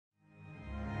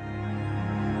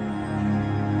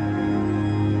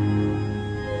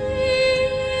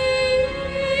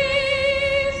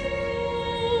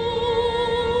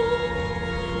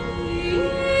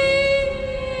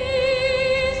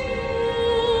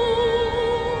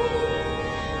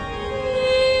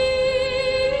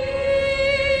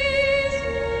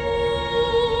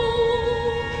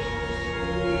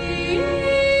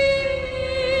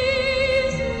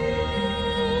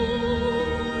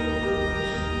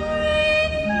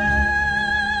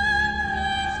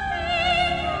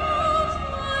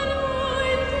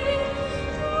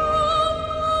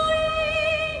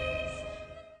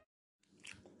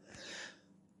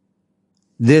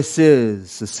This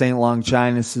is the St.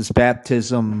 Longinus'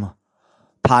 Baptism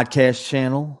podcast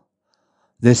channel.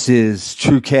 This is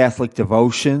True Catholic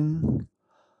Devotions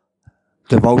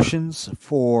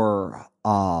for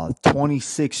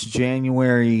 26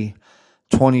 January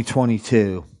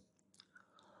 2022.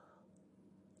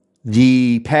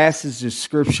 The passage of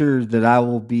Scripture that I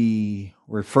will be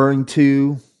referring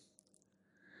to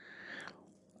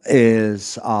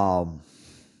is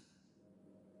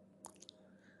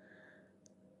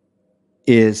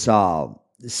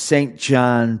St.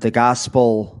 John, the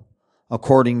Gospel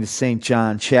according to St.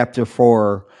 John, chapter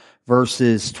 4,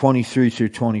 verses 23 through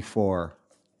 24.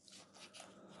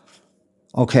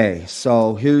 Okay,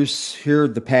 so here are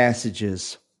the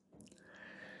passages.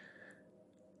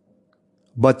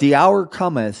 But the hour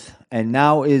cometh, and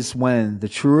now is when the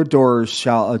true adorers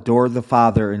shall adore the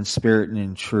Father in spirit and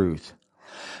in truth.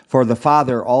 For the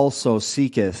Father also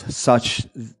seeketh such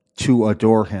to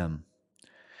adore him.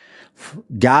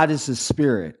 God is a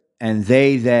spirit, and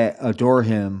they that adore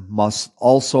him must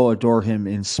also adore him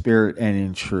in spirit and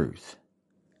in truth.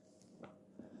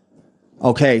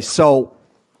 Okay, so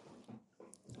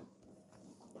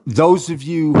those of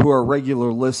you who are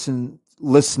regular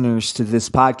listeners to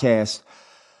this podcast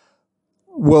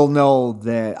will know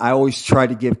that I always try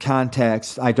to give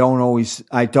context. I don't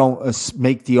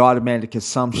make the automatic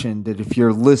assumption that if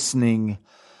you're listening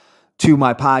to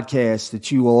my podcast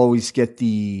that you will always get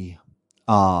the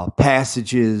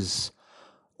passages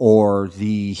or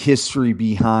the history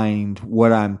behind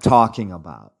what I'm talking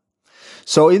about.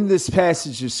 So in this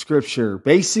passage of Scripture,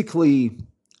 basically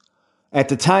at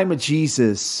the time of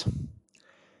Jesus,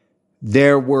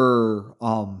 there were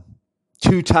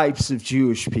two types of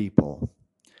Jewish people.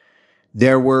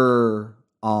 There were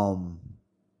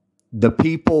the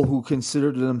people who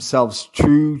considered themselves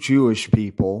true Jewish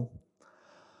people,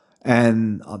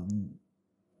 and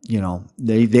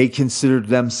they considered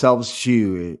themselves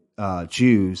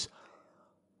Jews,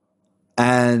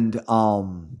 and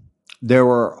there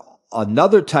were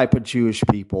another type of Jewish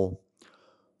people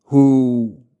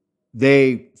who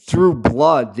through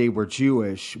blood they were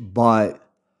Jewish, but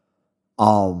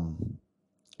and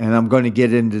I'm going to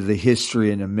get into the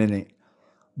history in a minute.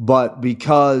 But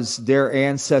because their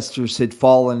ancestors had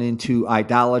fallen into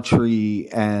idolatry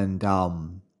and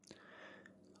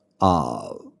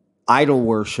idol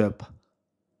worship,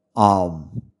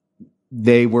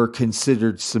 they were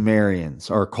considered Sumerians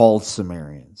or called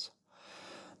Sumerians.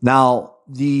 Now,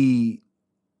 the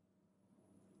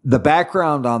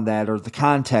background on that, or the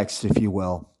context, if you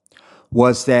will,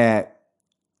 was that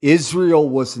Israel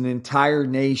was an entire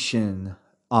nation.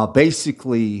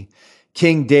 Basically,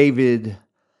 King David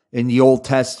in the Old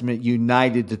Testament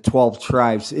united the 12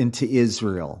 tribes into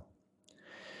Israel.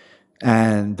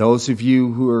 And those of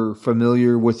you who are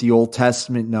familiar with the Old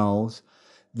Testament knows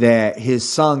that his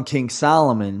son, King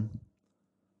Solomon,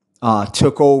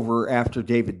 took over after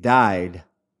David died.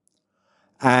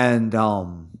 And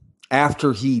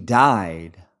after he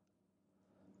died,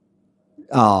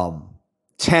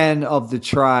 10 of the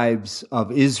tribes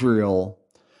of Israel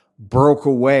broke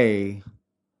away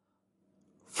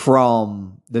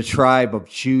from the tribe of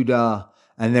Judah,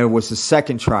 and there was a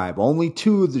second tribe. Only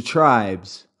two of the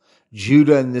tribes,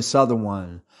 Judah and this other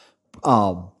one,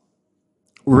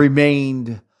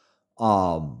 remained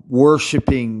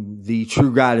worshiping the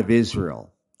true God of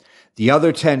Israel. The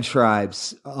other 10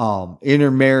 tribes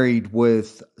intermarried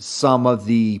with some of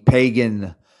the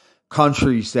pagan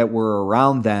countries that were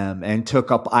around them and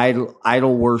took up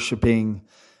idol worshiping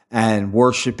and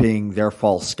worshiping their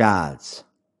false gods.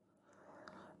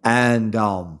 And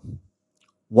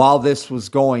while this was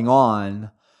going on,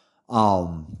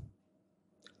 and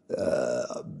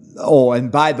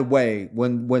by the way,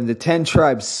 when the 10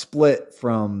 tribes split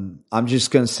from, I'm just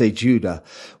going to say Judah,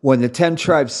 when the 10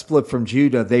 tribes split from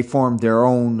Judah, they formed their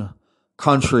own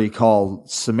country called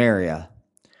Samaria.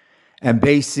 And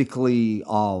basically,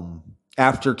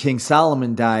 after King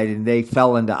Solomon died and they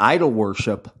fell into idol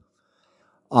worship,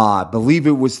 I believe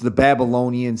it was the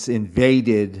Babylonians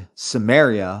invaded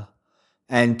Samaria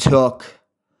and took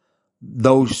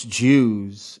those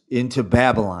Jews into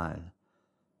Babylon.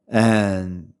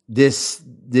 And this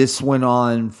went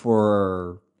on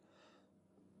for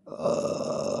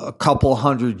a couple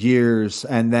hundred years,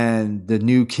 and then the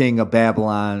new king of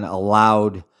Babylon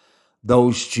allowed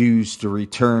those Jews to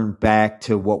return back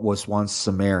to what was once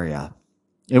Samaria.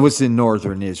 It was in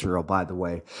northern Israel, by the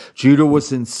way. Judah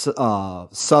was in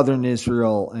southern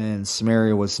Israel, and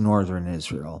Samaria was northern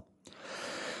Israel.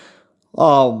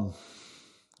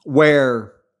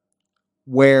 Where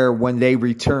when they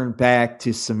returned back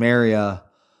to Samaria,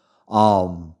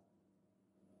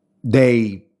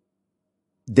 they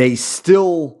they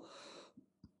started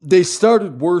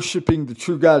worshiping the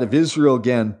true God of Israel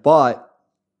again, but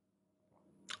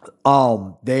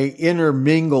they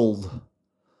intermingled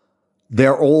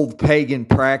their old pagan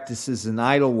practices and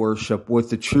idol worship with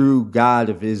the true God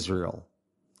of Israel.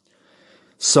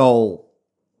 So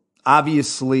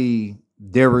obviously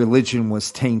their religion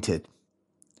was tainted.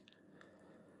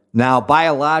 Now,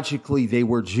 biologically, they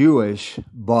were Jewish,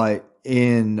 but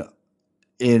in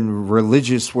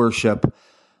religious worship,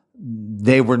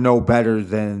 they were no better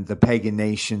than the pagan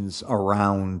nations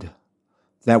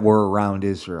that were around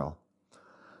Israel.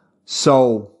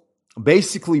 So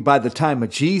basically, by the time of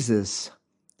Jesus,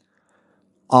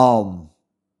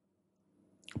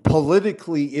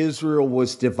 politically, Israel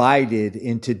was divided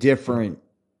into different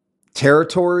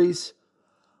territories,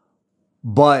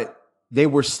 but they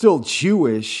were still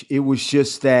Jewish. It was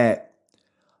just that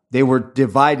they were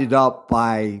divided up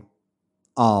by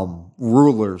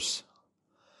rulers.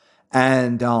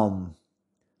 And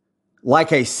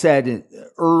like I said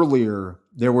earlier,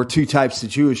 there were two types of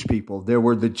Jewish people. There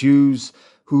were the Jews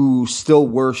who still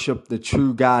worshiped the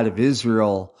true God of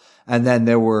Israel, and then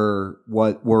there were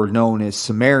what were known as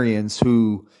Sumerians,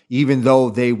 who, even though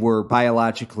they were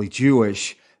biologically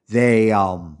Jewish,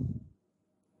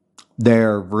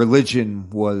 their religion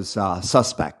was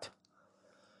suspect.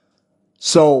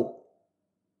 So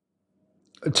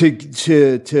to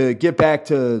get back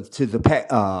to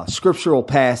the scriptural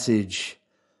passage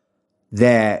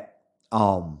that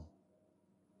I'm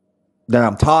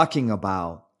talking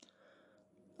about,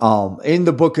 in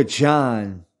the book of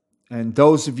John, and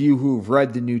those of you who have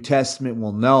read the New Testament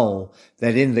will know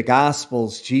that in the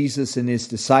Gospels, Jesus and his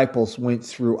disciples went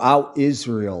throughout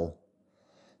Israel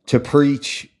to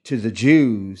preach to the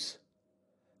Jews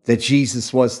that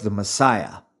Jesus was the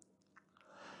Messiah.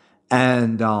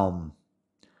 And,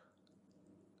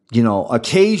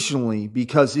 occasionally,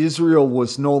 because Israel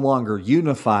was no longer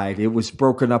unified, it was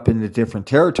broken up into different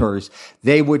territories,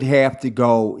 they would have to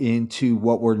go into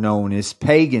what were known as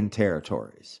pagan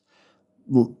territories.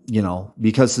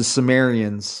 Because the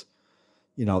Sumerians,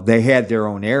 they had their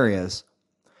own areas.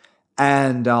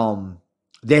 And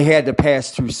they had to pass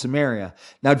through Samaria.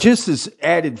 Now, just as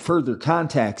added further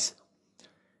context,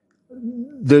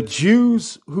 the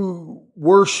Jews who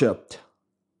worshiped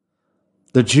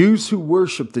the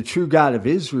true God of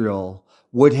Israel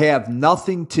would have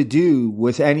nothing to do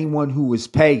with anyone who was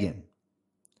pagan.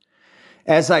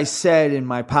 As I said in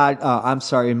my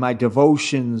in my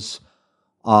devotions,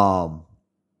 I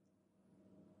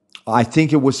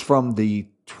think it was from the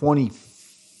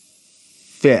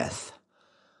 25th.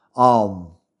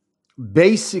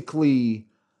 Basically,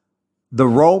 the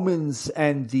Romans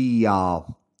and the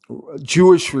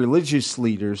Jewish religious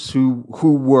leaders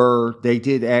they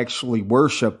did actually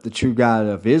worship the true God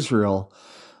of Israel,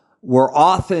 were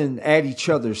often at each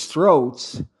other's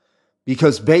throats,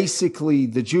 because basically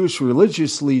the Jewish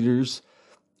religious leaders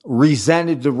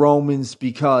resented the Romans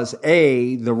because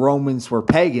A, the Romans were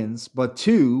pagans, but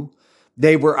two,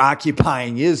 they were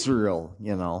occupying Israel,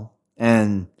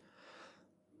 and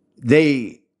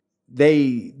they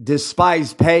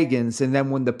despise pagans. And then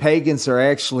when the pagans are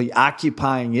actually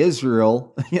occupying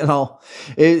Israel,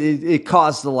 it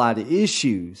caused a lot of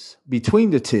issues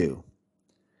between the two.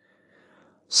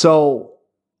 So,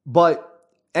 but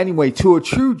anyway, to a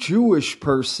true Jewish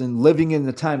person living in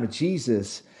the time of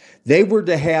Jesus, they were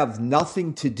to have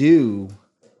nothing to do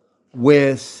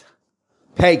with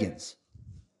pagans.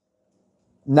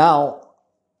 Now,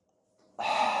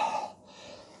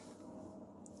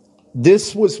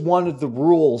 this was one of the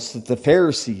rules that the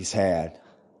Pharisees had.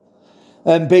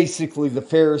 And basically, the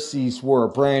Pharisees were a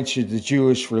branch of the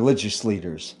Jewish religious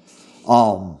leaders.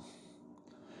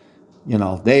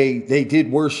 They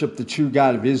did worship the true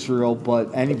God of Israel,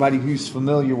 but anybody who's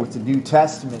familiar with the New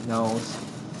Testament knows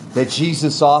that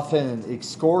Jesus often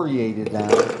excoriated them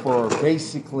for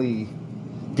basically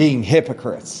being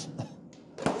hypocrites.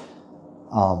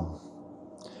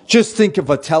 Just think of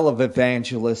a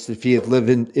televangelist if he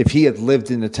had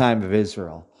lived in the time of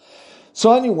Israel.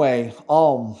 So anyway,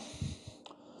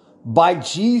 by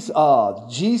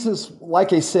Jesus,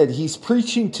 like I said, he's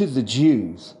preaching to the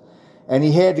Jews, and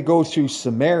he had to go through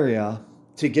Samaria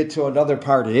to get to another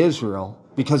part of Israel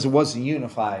because it wasn't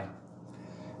unified.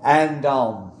 And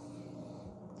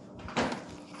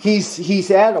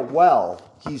he's at a well.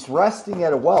 He's resting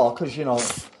at a well because,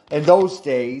 in those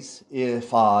days,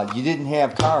 if you didn't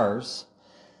have cars,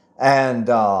 and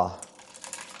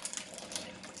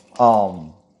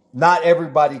not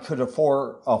everybody could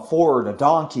afford a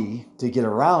donkey to get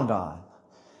around on.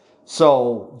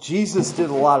 So Jesus did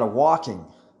a lot of walking,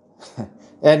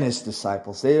 and his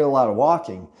disciples, they did a lot of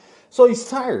walking. So he's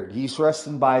tired. He's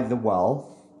resting by the well.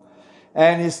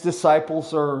 And his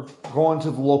disciples are going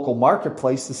to the local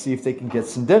marketplace to see if they can get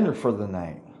some dinner for the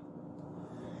night.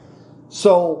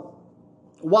 So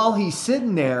while he's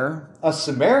sitting there, a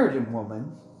Samaritan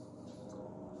woman,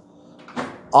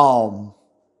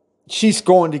 she's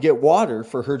going to get water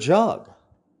for her jug.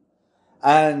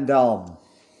 And the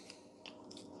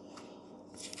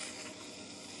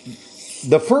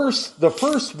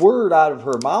first word out of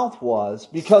her mouth was,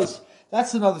 because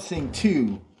that's another thing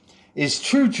too, is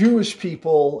true Jewish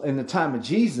people in the time of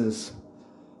Jesus,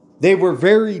 they were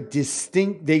very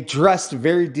distinct, they dressed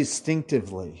very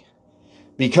distinctively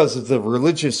because of the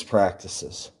religious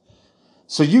practices.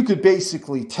 So you could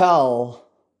basically tell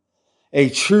a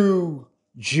true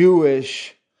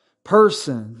Jewish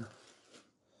person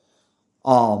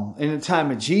in the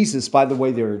time of Jesus by the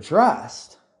way they were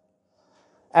dressed.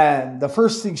 And the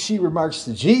first thing she remarks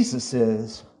to Jesus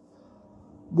is,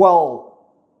 well,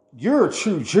 you're a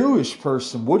true Jewish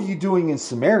person. What are you doing in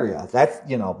Samaria? That's,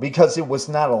 because it was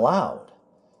not allowed.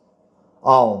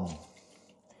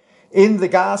 In the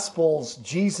Gospels,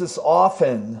 Jesus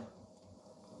often,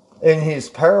 in his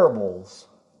parables,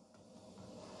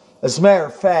 as a matter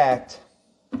of fact,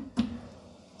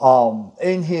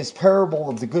 in his parable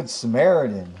of the Good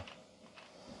Samaritan,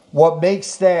 what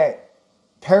makes that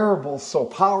parable so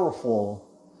powerful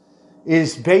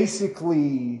is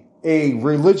basically a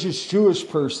religious Jewish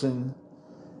person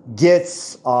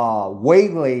gets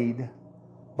waylaid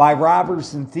by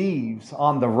robbers and thieves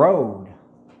on the road,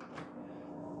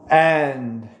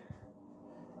 and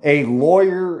a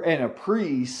lawyer and a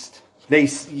priest,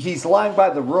 he's lying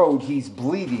by the road, he's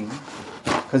bleeding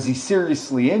because he's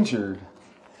seriously injured,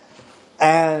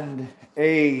 and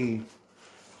a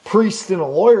priest and a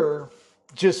lawyer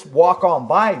just walk on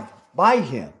by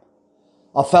him,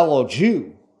 a fellow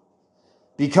Jew,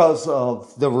 because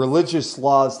of the religious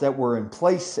laws that were in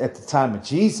place at the time of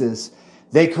Jesus.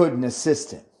 They couldn't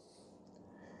assist him.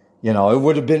 It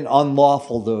would have been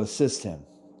unlawful to assist him.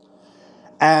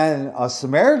 And a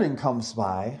Samaritan comes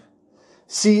by.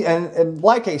 See, and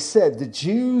like I said, the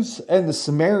Jews and the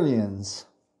Samaritans,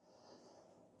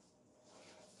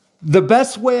 the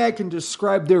best way I can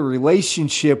describe their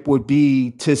relationship would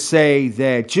be to say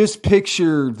that just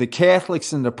picture the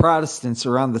Catholics and the Protestants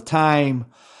around the time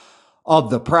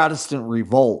of the Protestant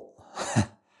revolt.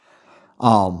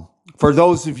 For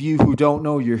those of you who don't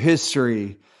know your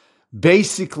history,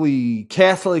 basically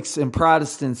Catholics and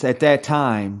Protestants at that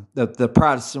time, the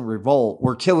Protestant revolt,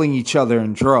 were killing each other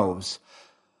in droves.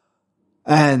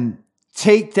 And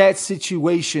take that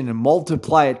situation and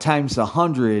multiply it times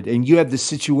 100, and you have the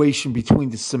situation between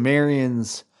the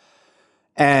Samaritans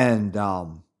and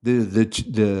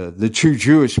the true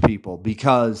Jewish people,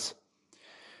 because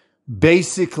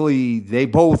basically they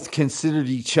both considered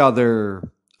each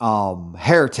other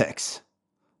heretics.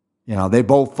 They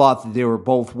both thought that they were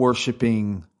both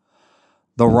worshiping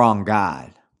the wrong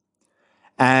God.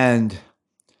 And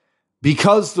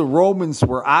because the Romans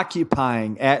were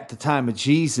occupying at the time of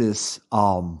Jesus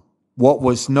what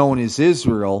was known as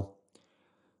Israel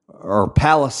or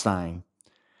Palestine,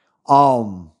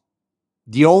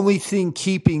 the only thing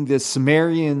keeping the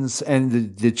Samaritans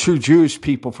and the true Jewish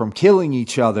people from killing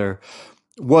each other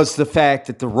was the fact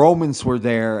that the Romans were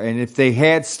there, and if they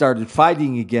had started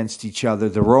fighting against each other,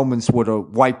 the Romans would have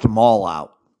wiped them all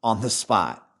out on the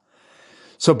spot.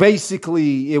 So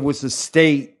basically, it was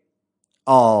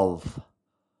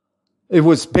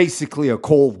basically a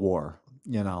Cold War.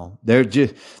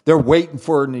 They're waiting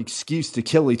for an excuse to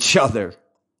kill each other.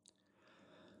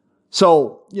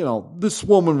 So, this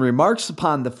woman remarks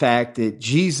upon the fact that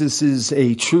Jesus is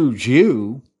a true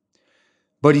Jew,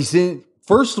 but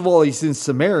first of all, he's in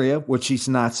Samaria, which he's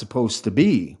not supposed to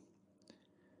be.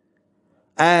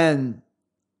 And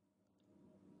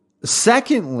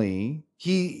secondly,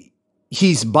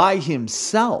 he's by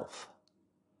himself.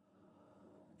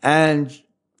 And,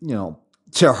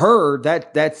 to her,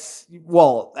 that's,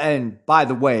 well, and by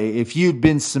the way, if you'd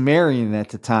been Samaritan at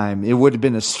the time, it would have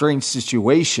been a strange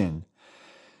situation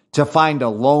to find a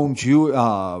lone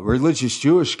religious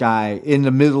Jewish guy in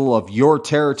the middle of your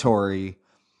territory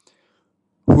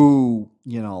who,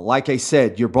 like I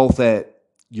said, you're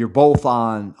both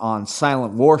on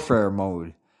silent warfare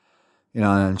mode,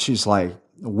 and she's like,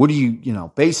 what do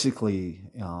you, basically,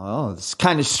 it's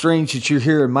kind of strange that you're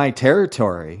here in my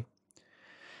territory.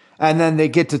 And then they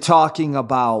get to talking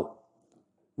about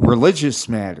religious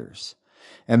matters.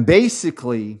 And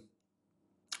basically,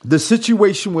 the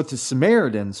situation with the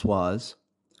Samaritans was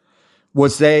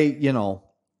they,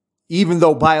 even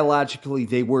though biologically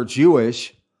they were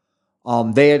Jewish,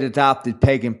 They had adopted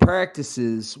pagan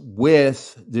practices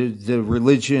with the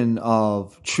religion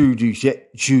of true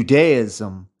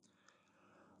Judaism,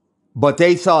 but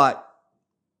they thought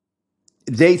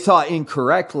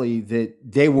incorrectly that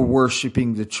they were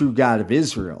worshiping the true God of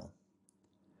Israel.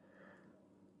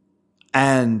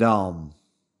 And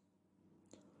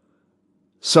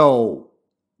so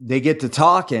they get to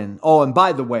talking. Oh, and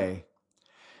by the way,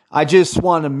 I just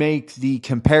want to make the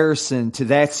comparison to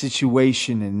that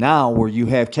situation and now where you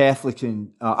have Catholic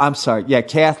and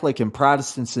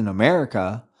Protestants in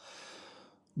America,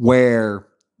 where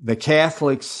the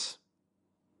Catholics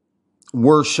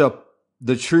worship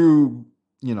the true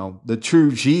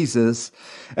Jesus,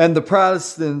 and the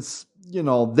Protestants,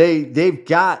 they've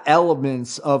got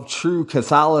elements of true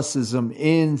Catholicism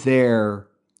in their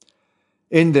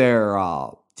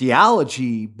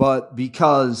theology, but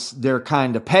because they're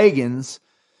kind of pagans,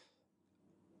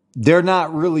 they're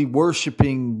not really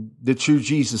worshiping the true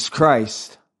Jesus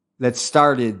Christ that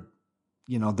started,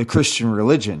 the Christian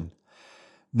religion.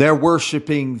 They're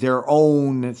worshiping their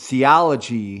own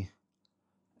theology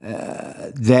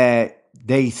that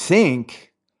they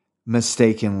think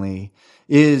mistakenly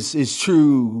is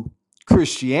true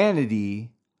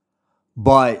Christianity,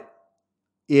 but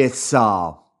it's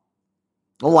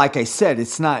like I said,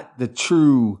 it's not the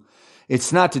true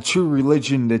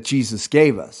religion that Jesus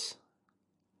gave us.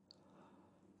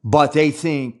 But they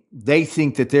think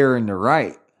that they're in the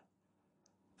right.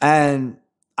 And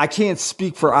I can't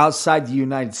speak for outside the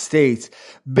United States.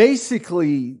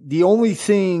 Basically, the only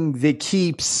thing that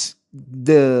keeps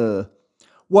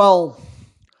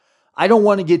I don't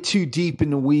want to get too deep in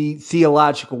the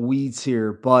theological weeds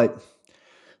here, but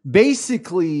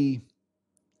basically,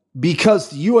 because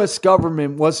the U.S.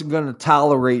 government wasn't going to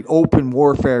tolerate open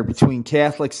warfare between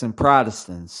Catholics and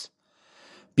Protestants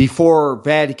before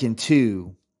Vatican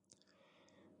II,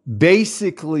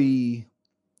 basically,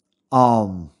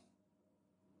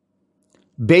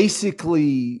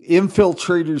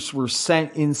 infiltrators were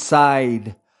sent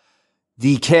inside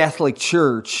the Catholic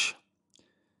Church,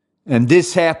 and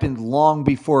this happened long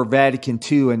before Vatican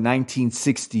II in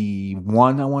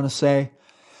 1961, I want to say.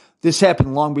 This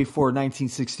happened long before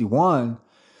 1961.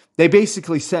 They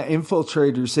basically sent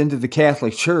infiltrators into the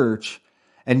Catholic Church,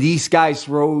 and these guys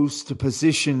rose to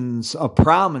positions of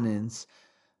prominence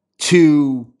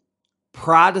to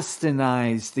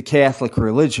Protestantize the Catholic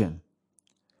religion.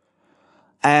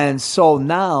 And so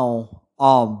now,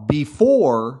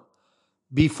 before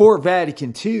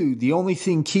Vatican II, the only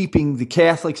thing keeping the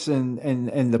Catholics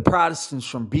and the Protestants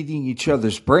from beating each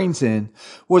other's brains in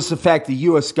was the fact the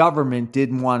U.S. government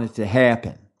didn't want it to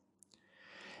happen.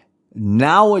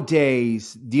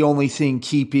 Nowadays, the only thing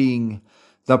keeping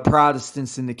the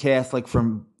Protestants and the Catholic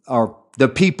or the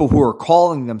people who are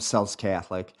calling themselves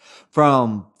Catholic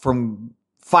from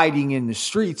fighting in the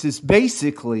streets is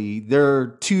basically they're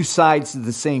two sides of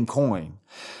the same coin.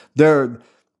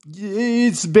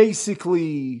 It's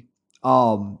basically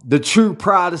the true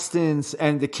Protestants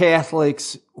and the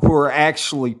Catholics who are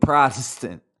actually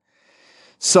Protestant.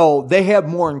 So they have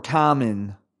more in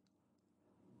common.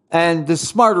 And the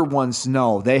smarter ones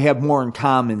know they have more in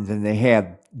common than they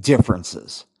have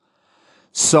differences.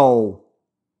 So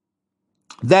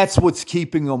that's what's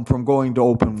keeping them from going to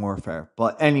open warfare.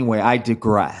 But anyway, I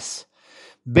digress.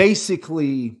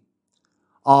 Basically,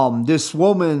 this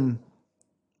woman...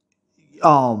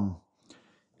 and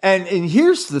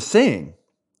here's the thing.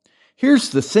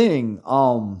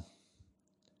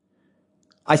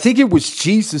 I think it was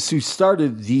Jesus who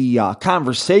started the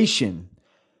conversation,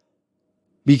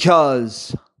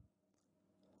 because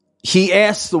he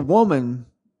asked the woman,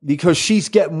 because she's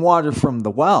getting water from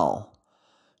the well.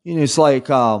 It's like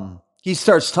he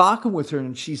starts talking with her,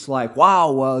 and she's like,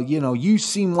 "Wow, well, you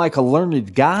seem like a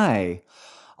learned guy.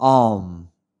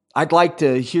 I'd like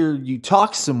to hear you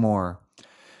talk some more."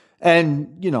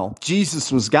 And,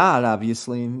 Jesus was God,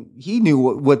 obviously, and he knew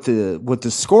what the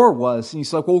score was. And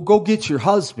he's like, "Well, go get your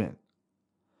husband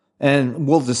and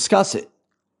we'll discuss it."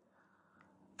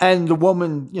 And the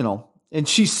woman, and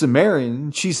she's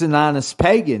Samaritan, she's an honest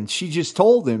pagan. She just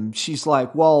told him, she's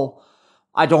like, "Well,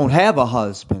 I don't have a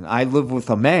husband. I live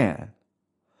with a man."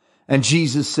 And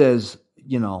Jesus says,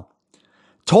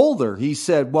 told her, he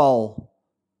said, "Well,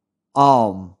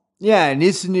 yeah, and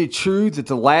isn't it true that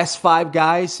the last 5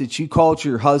 guys that you called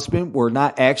your husband were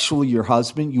not actually your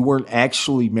husband? You weren't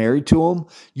actually married to them.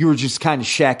 You were just kind of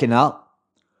shacking up."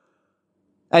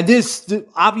 And this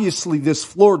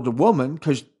floored the woman,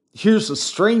 because here's a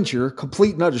stranger,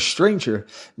 complete and utter stranger.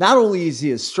 Not only is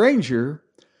he a stranger,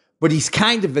 but he's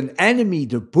kind of an enemy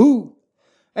to boot.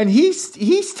 And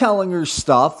he's telling her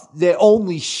stuff that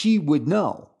only she would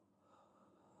know.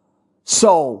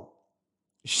 So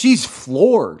she's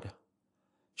floored.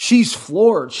 She's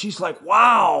floored. She's like,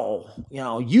 wow,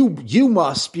 you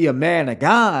must be a man of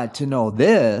God to know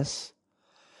this.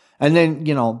 And then,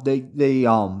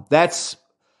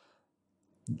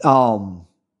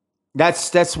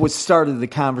 that's what started the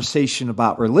conversation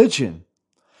about religion.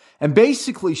 And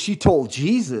basically she told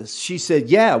Jesus, she said,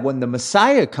 yeah, when the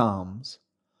Messiah comes,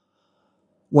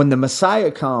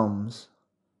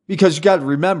 because you got to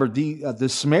remember the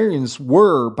Samaritans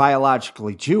were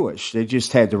biologically Jewish. They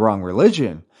just had the wrong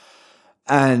religion.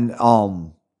 And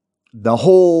the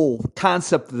whole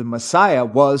concept of the Messiah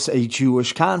was a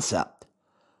Jewish concept.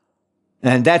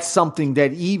 And that's something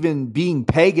that even being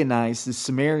paganized, the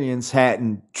Samaritans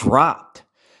hadn't dropped.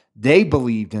 They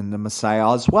believed in the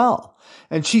Messiah as well.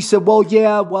 And she said, when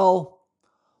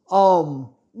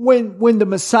the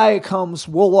Messiah comes,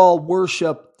 we'll all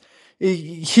worship.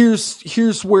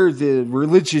 Here's where the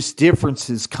religious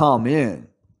differences come in.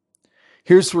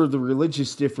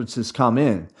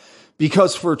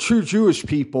 Because for true Jewish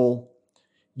people,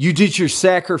 you did your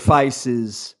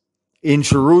sacrifices in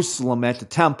Jerusalem at the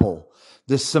temple.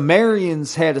 The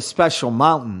Samaritans had a special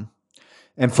mountain.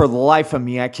 And for the life of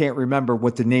me, I can't remember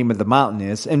what the name of the mountain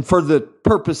is. And for the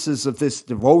purposes of this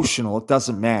devotional, it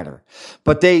doesn't matter.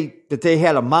 But they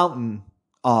had a mountain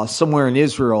somewhere in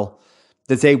Israel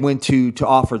that they went to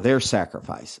offer their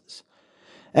sacrifices.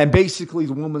 And basically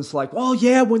the woman's like, oh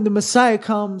yeah, when the Messiah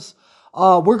comes,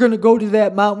 we're going to go to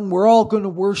that mountain. We're all going to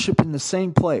worship in the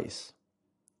same place.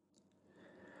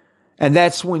 And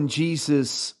that's when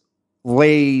Jesus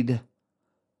laid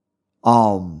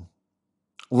down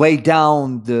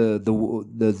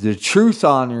the truth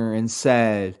on her and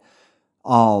said,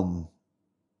 the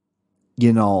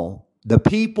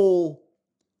people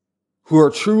who are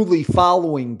truly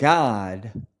following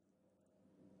God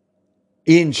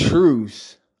in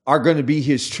truth are going to be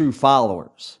his true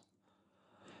followers.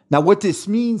 Now, what this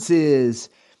means is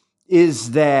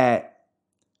that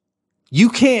you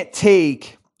can't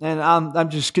take, and I'm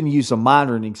just going to use a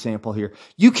modern example here.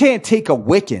 You can't take a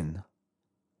Wiccan.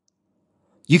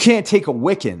 You can't take a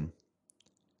Wiccan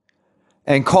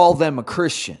and call them a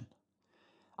Christian.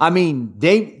 I mean,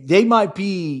 they might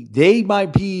be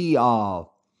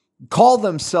call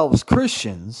themselves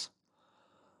Christians,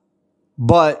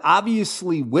 but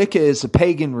obviously Wicca is a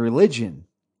pagan religion,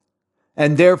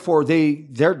 and therefore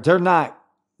they're not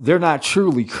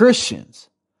truly Christians.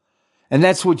 And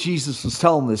that's what Jesus was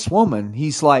telling this woman.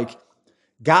 He's like,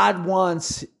 God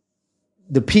wants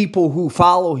the people who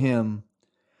follow him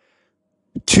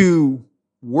to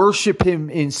worship him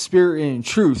in spirit and in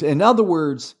truth. In other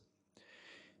words,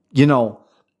 if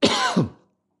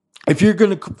you're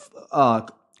going to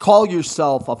call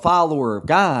yourself a follower of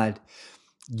God,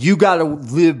 you got to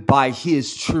live by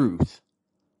his truth.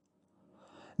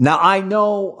 Now, I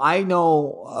know,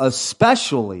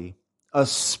 especially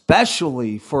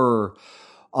for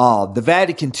the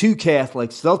Vatican II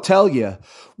Catholics, they'll tell you,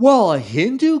 well, a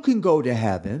Hindu can go to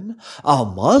heaven, a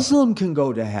Muslim can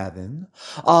go to heaven,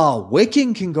 a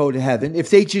Wiccan can go to heaven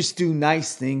if they just do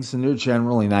nice things and they're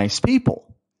generally nice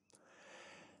people.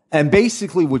 And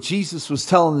basically what Jesus was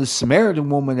telling the Samaritan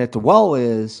woman at the well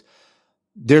is,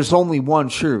 there's only one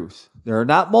truth. There are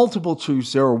not multiple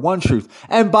truths, there are one truth.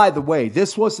 And by the way,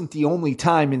 this wasn't the only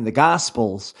time in the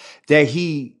Gospels that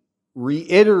he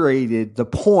reiterated the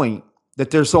point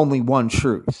that there's only one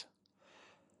truth.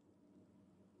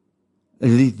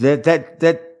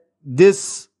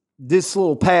 This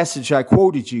little passage I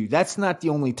quoted you, that's not the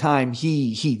only time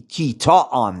he taught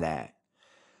on that.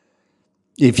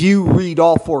 If you read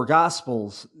all four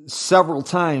Gospels, several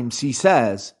times he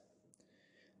says,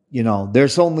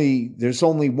 there's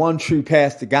only one true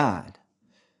path to God.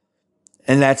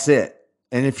 And that's it.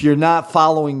 And if you're not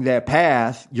following that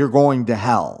path, you're going to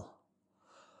hell.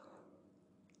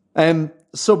 And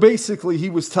so basically he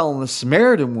was telling the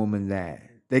Samaritan woman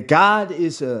that God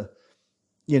is God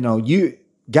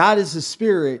is a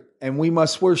spirit, and we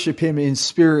must worship him in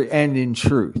spirit and in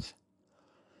truth.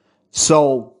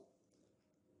 So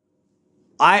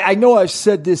I know I've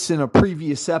said this in a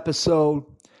previous episode,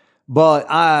 but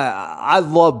I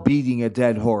love beating a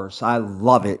dead horse. I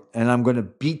love it. And I'm going to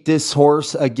beat this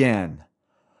horse again.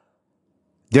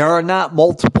 There are not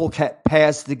multiple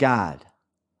paths to God.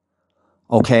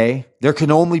 Okay? There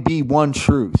can only be one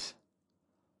truth.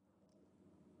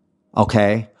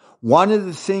 Okay? One of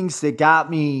the things that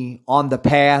got me on the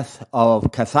path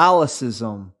of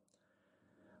Catholicism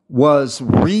was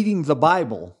reading the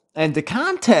Bible. And the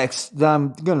context that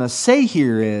I'm going to say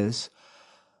here is,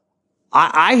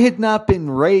 I had not been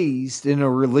raised in a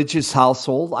religious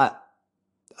household.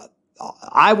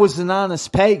 I was an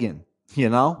honest pagan,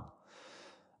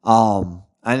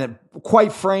 And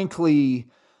quite frankly,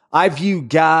 I view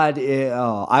God,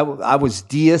 I was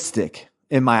deistic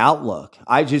in my outlook.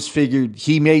 I just figured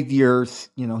he made the earth,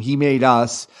 he made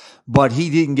us, but he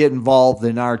didn't get involved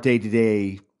in our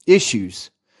day-to-day issues.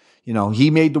 He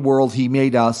made the world, he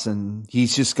made us, and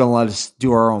he's just going to let us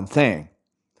do our own thing.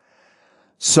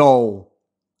 So,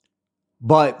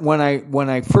 but when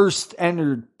I first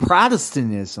entered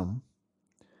Protestantism,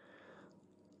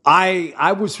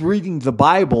 I was reading the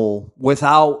Bible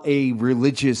without a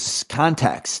religious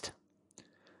context.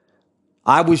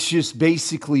 I was just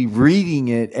basically reading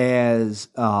it as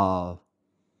an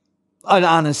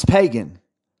honest pagan.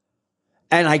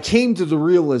 And I came to the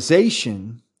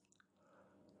realization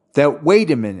that,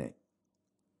 wait a minute,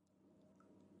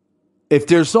 if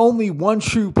there's only one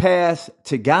true path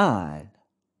to God,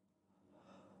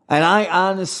 and I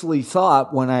honestly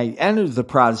thought when I entered the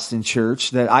Protestant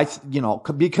church that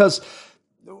because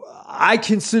I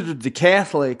considered the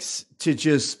Catholics to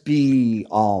just be,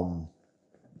 I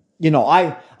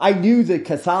knew that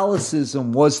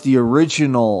Catholicism was the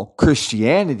original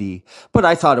Christianity, but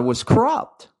I thought it was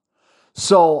corrupt.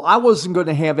 So I wasn't going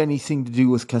to have anything to do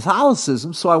with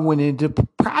Catholicism, so I went into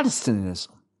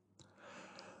Protestantism.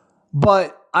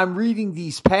 But I'm reading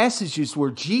these passages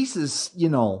where Jesus,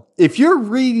 if you're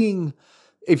reading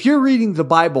the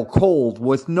Bible cold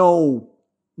with no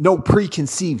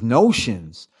preconceived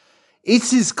notions,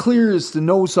 it's as clear as the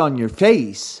nose on your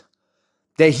face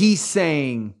that he's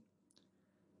saying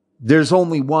there's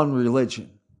only one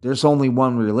religion. There's only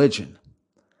one religion.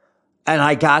 And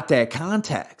I got that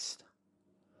context.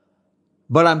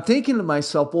 But I'm thinking to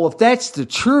myself, well, if that's the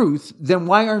truth, then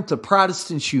why aren't the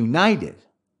Protestants united?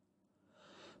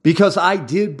 Because I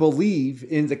did believe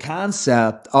in the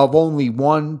concept of only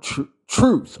one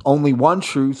truth, only one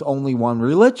truth, only one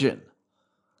religion.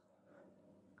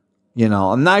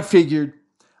 And I figured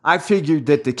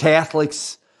that the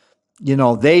Catholics,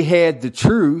 they had the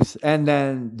truth and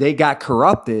then they got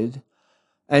corrupted.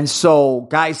 And so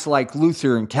guys like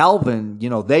Luther and Calvin,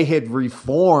 they had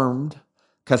reformed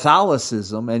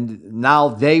Catholicism, and now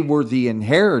they were the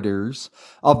inheritors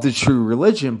of the true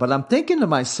religion. But I'm thinking to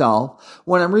myself,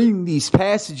 when I'm reading these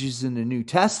passages in the New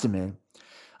Testament,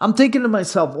 I'm thinking to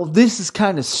myself, well, this is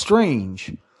kind of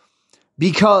strange,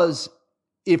 because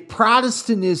if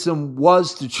Protestantism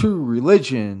was the true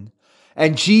religion,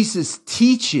 and Jesus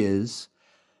teaches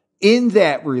in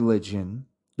that religion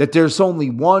that there's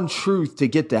only one truth to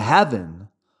get to heaven,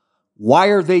 why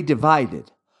are they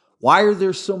divided? Why are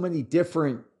there so many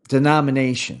different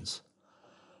denominations?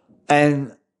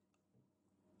 And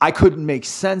I couldn't make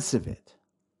sense of it.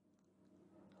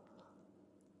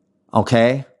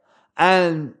 Okay?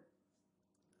 And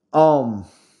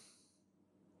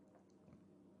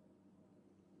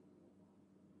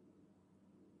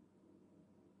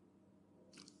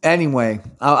anyway,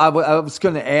 I was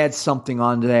going to add something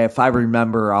on to that. If I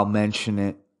remember, I'll mention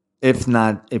it. If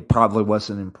not, it probably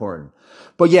wasn't important.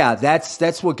 But yeah,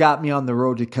 that's what got me on the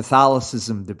road to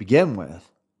Catholicism to begin with.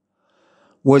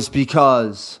 Was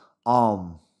because,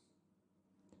 I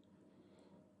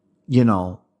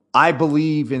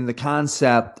believe in the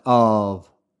concept of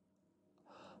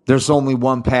there's only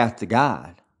one path to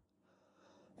God.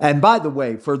 And by the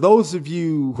way, for those of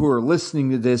you who are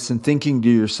listening to this and thinking to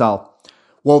yourself,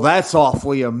 well, that's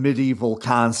awfully a medieval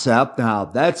concept. Now,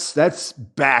 that's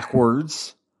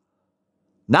backwards.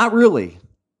 Not really.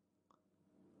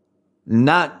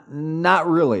 Not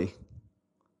really.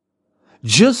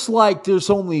 Just like there's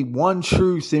only one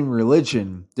truth in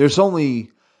religion, there's the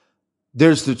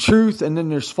truth and then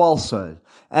there's falsehood.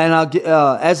 And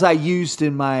as I used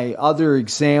in my other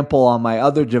example on my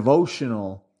other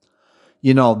devotional,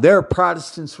 there are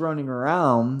Protestants running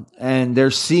around and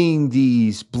they're seeing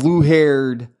these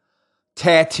blue-haired,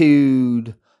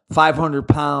 tattooed,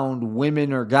 500-pound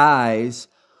women or guys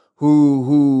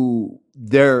who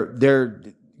they're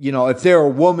if they're a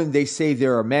woman, they say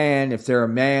they're a man. If they're a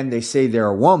man, they say they're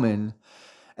a woman.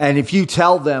 And if you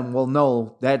tell them, well,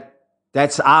 no,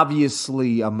 that's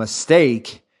obviously a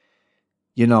mistake.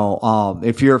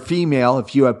 If you're a female,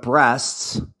 if you have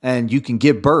breasts and you can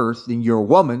give birth, then you're a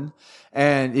woman.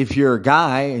 And if you're a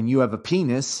guy and you have a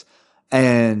penis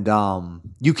and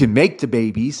you can make the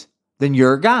babies, then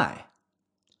you're a guy.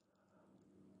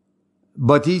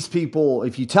 But these people,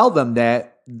 if you tell them that,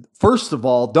 first of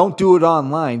all, don't do it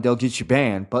online. They'll get you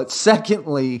banned. But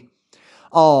secondly,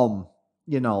 they'll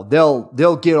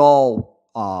get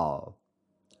all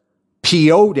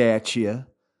PO'd at you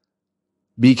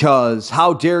because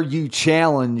how dare you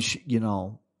challenge,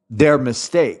 their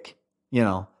mistake,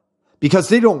 because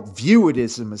they don't view it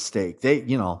as a mistake.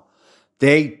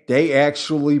 They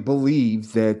actually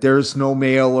believe that there's no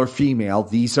male or female.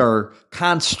 These are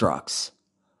constructs.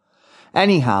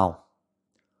 Anyhow,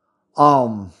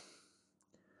 but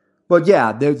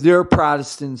yeah, there are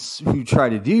Protestants who try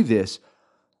to do this,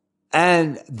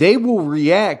 and they will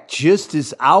react just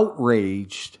as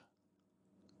outraged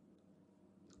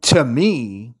to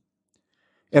me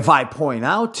if I point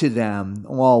out to them,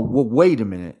 well, wait a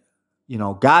minute.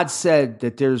 God said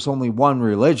that there's only one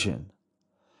religion.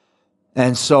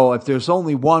 And so if there's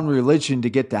only one religion to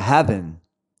get to heaven,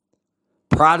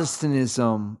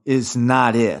 Protestantism is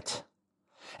not it.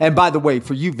 And by the way,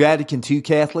 for you Vatican II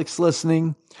Catholics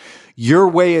listening, your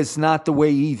way is not the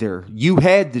way either. You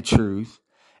had the truth,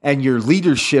 and your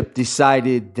leadership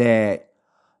decided that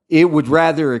it would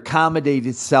rather accommodate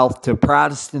itself to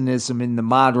Protestantism in the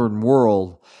modern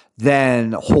world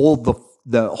than hold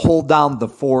down the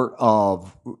fort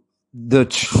of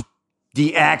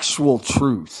the actual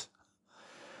truth.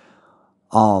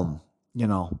 By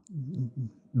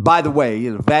the way,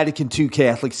 Vatican II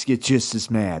Catholics get just as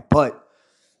mad. But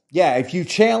yeah, if you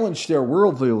challenge their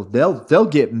worldview, they'll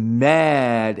get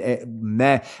mad.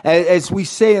 As we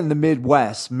say in the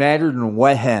Midwest, madder than a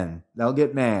wet hen. They'll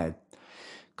get mad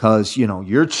because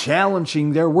you're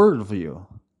challenging their worldview.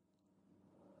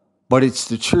 But it's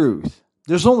the truth.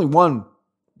 There's only one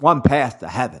path to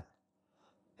heaven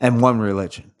and one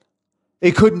religion.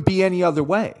 It couldn't be any other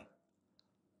way.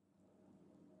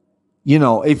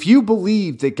 If you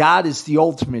believe that God is the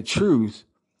ultimate truth,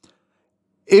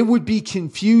 it would be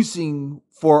confusing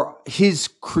for his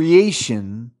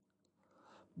creation,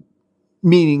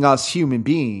 meaning us human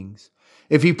beings,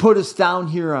 if he put us down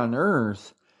here on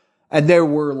earth and there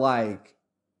were, like,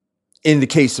 in the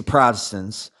case of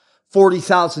Protestants,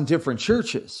 40,000 different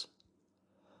churches.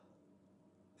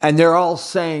 And they're all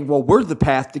saying, well, we're the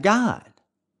path to God.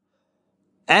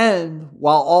 And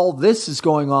while all this is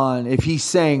going on, if he's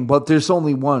saying, but there's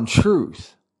only one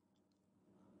truth.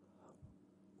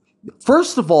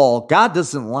 First of all, God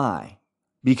doesn't lie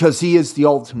because he is the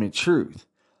ultimate truth.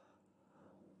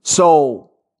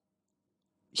 So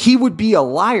he would be a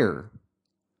liar.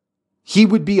 He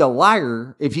would be a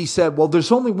liar if he said, well,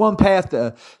 there's only one path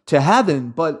to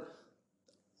heaven, but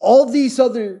all these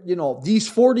other, these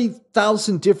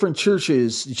 40,000 different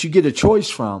churches that you get a choice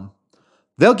from,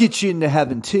 they'll get you into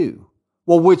heaven too.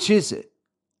 Well, which is it?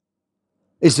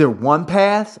 Is there one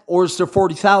path or is there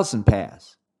 40,000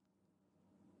 paths?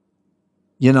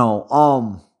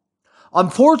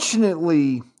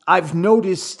 Unfortunately, I've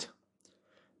noticed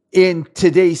in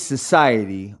today's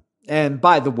society, and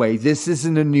by the way, this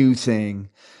isn't a new thing.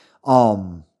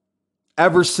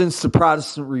 Ever since the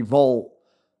Protestant revolt,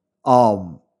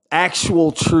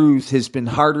 actual truth has been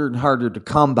harder and harder to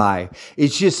come by.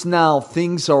 It's just now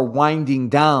things are winding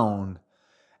down,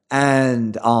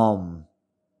 and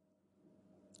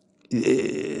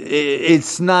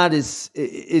it's not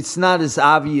as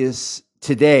obvious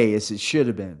today as it should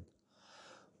have been.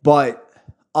 But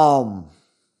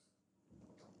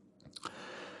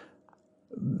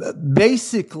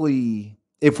basically,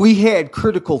 if we had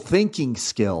critical thinking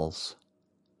skills,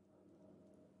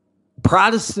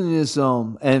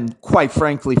 Protestantism, and quite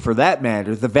frankly, for that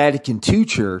matter, the Vatican II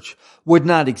Church would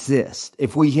not exist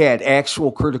if we had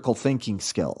actual critical thinking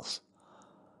skills.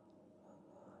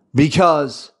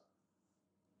 Because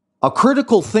a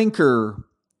critical thinker,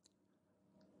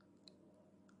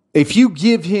 if you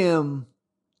give him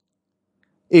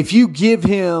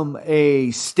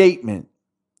a statement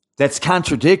that's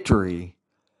contradictory,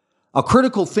 a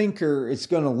critical thinker is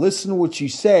going to listen to what you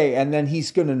say, and then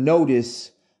he's going to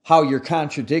notice how you're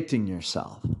contradicting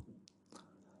yourself.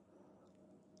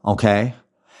 Okay?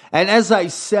 And as I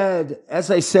said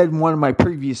in one of my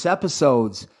previous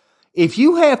episodes, if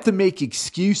you have to make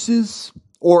excuses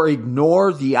or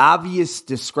ignore the obvious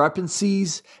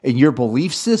discrepancies in your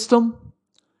belief system,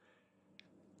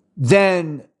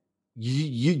 then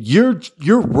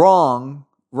you're wrong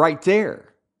right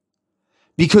there.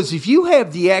 Because if you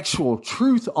have the actual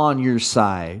truth on your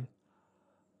side,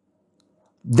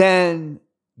 then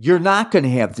you're not going to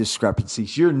have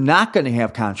discrepancies. You're not going to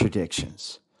have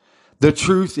contradictions. The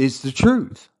truth is the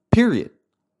truth, period.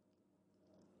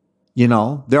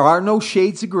 There are no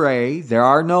shades of gray. There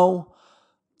are no,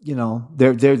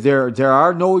 there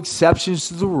are no exceptions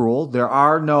to the rule. There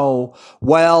are no,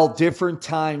 different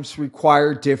times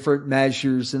require different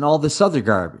measures and all this other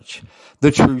garbage. The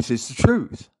truth is the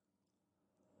truth,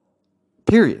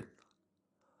 period.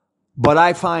 But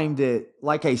I find that,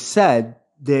 like I said,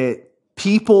 that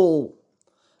people,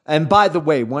 and by the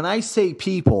way, when I say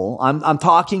people, I'm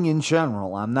talking in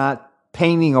general. I'm not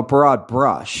painting a broad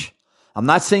brush. I'm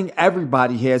not saying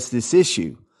everybody has this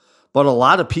issue, But a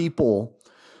lot of people,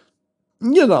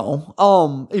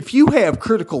 if you have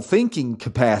critical thinking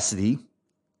capacity,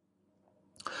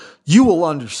 you will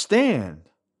understand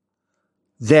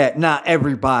that not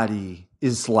everybody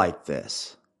is like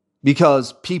this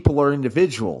because people are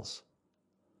individuals.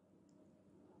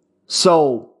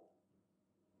 So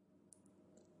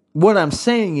what I'm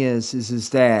saying is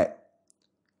that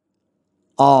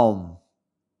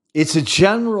it's a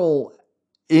general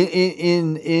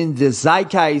in the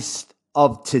zeitgeist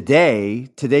of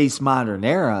today's modern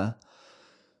era.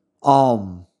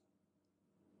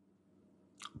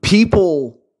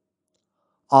 People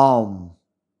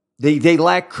they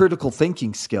lack critical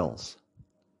thinking skills.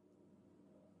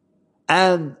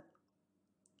 And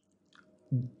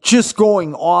just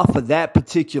going off of that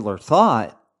particular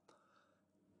thought,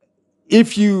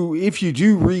 if you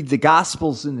do read the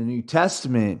Gospels in the New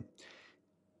Testament,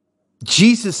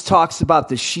 Jesus talks about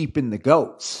the sheep and the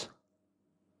goats.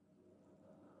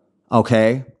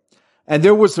 Okay? And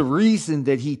there was a reason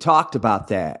that he talked about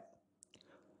that.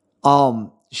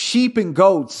 Sheep and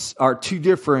goats are two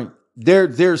different.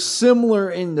 They're similar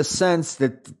in the sense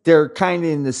that they're kind of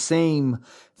in the same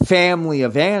family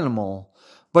of animal,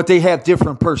 but they have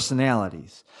different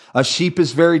personalities. A sheep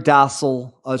is very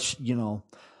docile.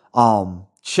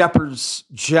 Shepherds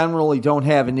generally don't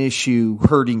have an issue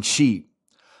herding sheep.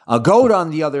 A goat,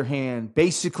 on the other hand,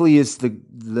 basically is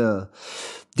the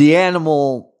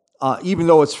animal, even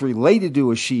though it's related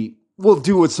to a sheep, will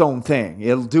do its own thing.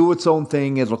 It'll do its own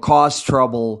thing. It'll cause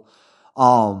trouble.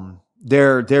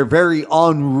 They're very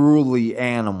unruly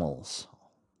animals.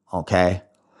 Okay.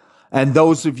 And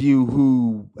those of you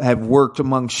who have worked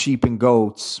among sheep and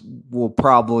goats will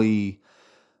probably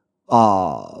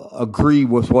agree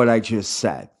with what I just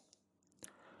said.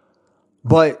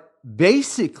 But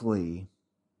basically,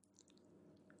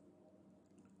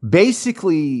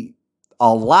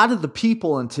 a lot of the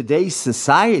people in today's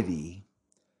society,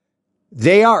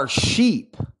 they are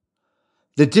sheep.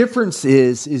 The difference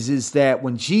is that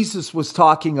when Jesus was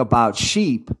talking about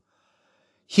sheep,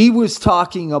 he was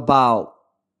talking about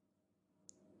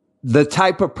the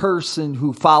type of person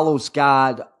who follows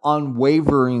God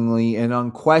unwaveringly and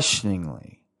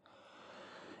unquestioningly.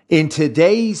 In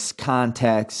today's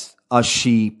context, a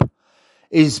sheep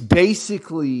is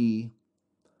basically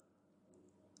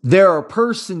they're a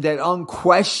person that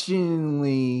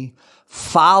unquestioningly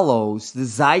follows the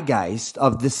zeitgeist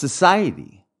of the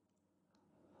society.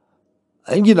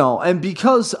 And, and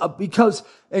because,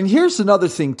 and here's another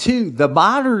thing too, the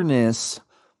modernists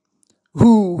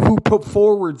who put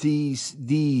forward these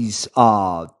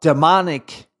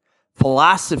demonic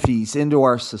philosophies into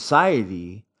our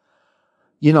society,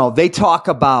 they talk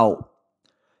about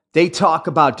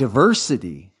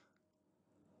diversity.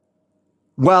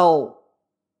 Well,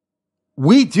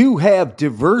 we do have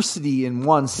diversity in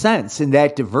one sense, and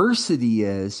that diversity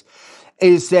is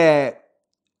that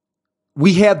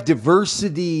we have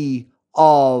diversity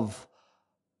of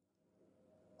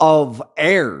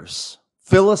errors,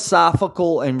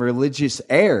 philosophical and religious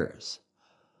errors.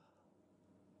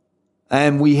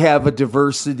 And we have a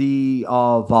diversity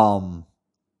of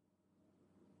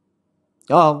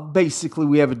basically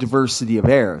we have a diversity of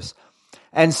errors.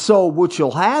 And so what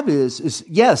you'll have is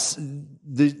yes,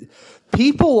 the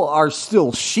people are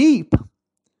still sheep,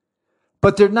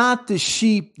 but they're not the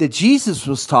sheep that Jesus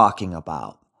was talking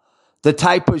about. The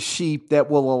type of sheep that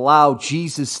will allow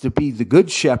Jesus to be the good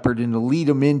shepherd and to lead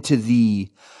them into the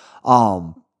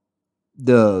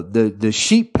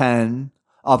sheep pen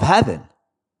of heaven.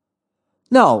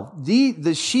 No,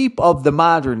 the sheep of the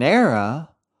modern era,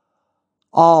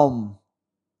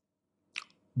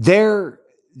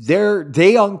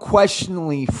 they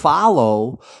unquestionably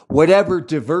follow whatever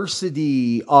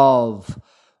diversity of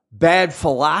bad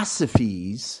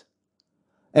philosophies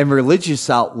and religious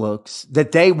outlooks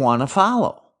that they want to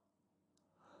follow.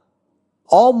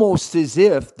 Almost as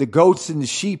if the goats and the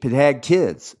sheep had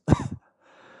kids.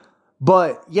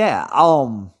 But yeah,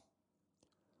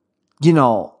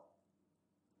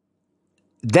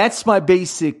 that's my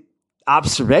basic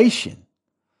observation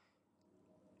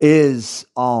is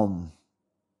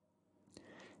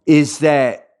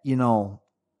that,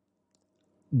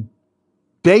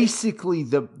 basically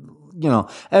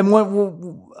and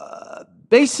when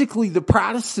basically the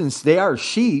Protestants, they are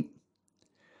sheep,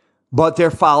 but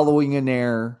they're following an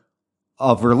error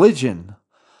of religion.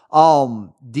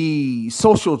 The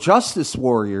social justice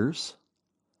warriors,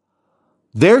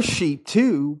 they're sheep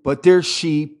too, but they're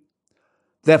sheep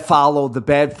that follow the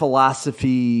bad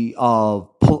philosophy of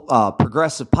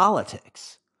progressive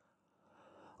politics.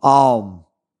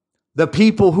 The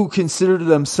people who consider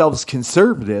themselves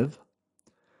conservative,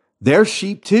 They're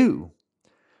sheep too,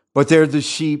 but they're the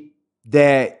sheep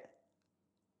that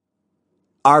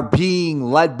are being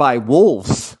led by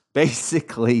wolves,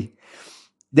 basically.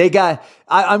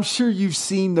 I'm sure you've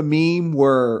seen the meme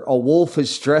where a wolf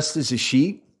is dressed as a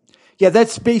sheep. Yeah,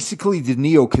 that's basically the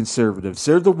neoconservatives.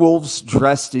 They're the wolves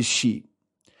dressed as sheep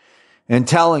and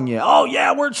telling you, oh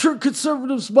yeah, we're true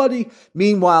conservatives, buddy.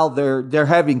 Meanwhile, they're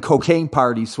having cocaine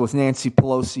parties with Nancy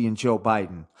Pelosi and Joe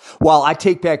Biden. Well, I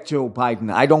take back Joe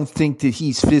Biden. I don't think that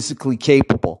he's physically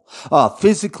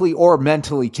or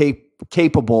mentally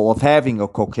capable of having a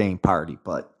cocaine party,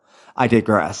 but I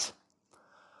digress.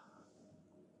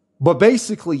 But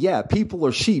basically, yeah, people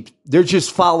are sheep. They're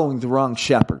just following the wrong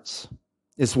shepherds,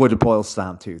 is what it boils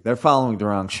down to. They're following the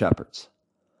wrong shepherds.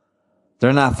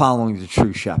 They're not following the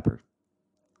true shepherd.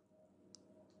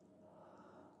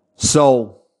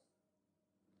 So,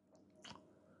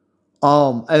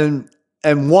 and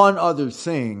one other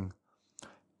thing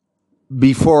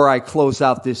before I close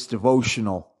out this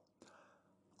devotional,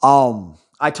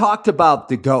 I talked about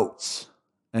the goats,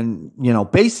 and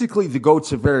basically the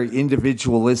goats are very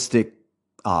individualistic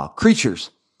creatures.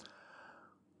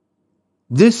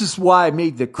 This is why I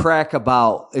made the crack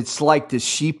about it's like the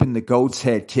sheep and the goats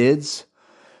had kids,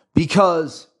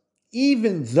 because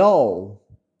even though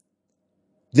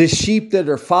the sheep that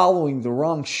are following the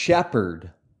wrong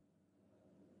shepherd,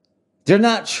 they're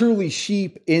not truly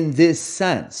sheep in this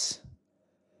sense.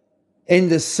 In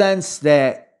the sense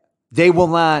that they will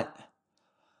not,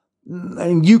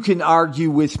 and you can argue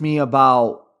with me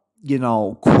about,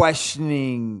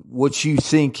 questioning what you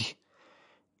think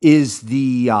is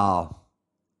the,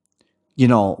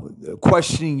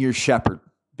 questioning your shepherd,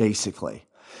 basically.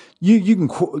 You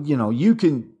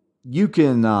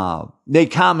can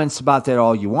make comments about that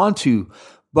all you want to,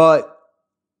 but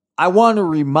I want to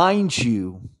remind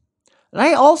you, and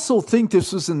I also think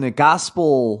this was in the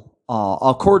gospel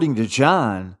according to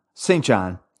St.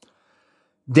 John,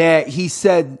 that he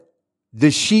said,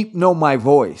 the sheep know my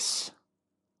voice.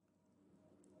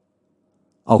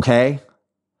 Okay?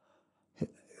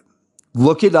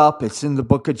 Look it up. It's in the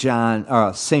book of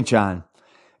St. John.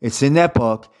 It's in that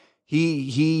book.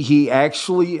 He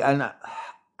actually, and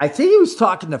I think he was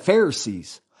talking to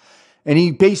Pharisees, and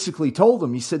he basically told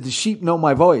them, he said, the sheep know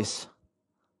my voice.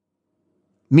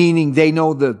 Meaning they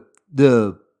know the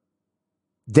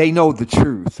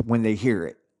truth when they hear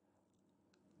it.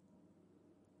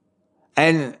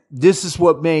 And this is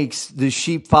what makes the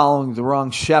sheep following the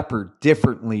wrong shepherd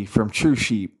differently from true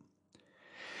sheep.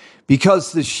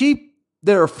 Because the sheep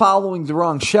that are following the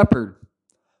wrong shepherd,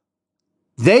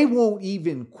 they won't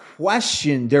even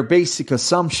question their basic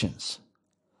assumptions.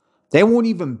 They won't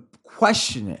even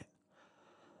question it.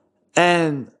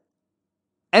 And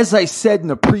as I said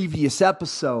in a previous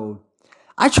episode,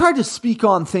 I try to speak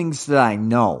on things that I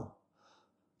know.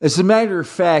 As a matter of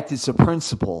fact, it's a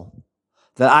principle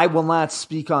that I will not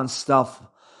speak on stuff,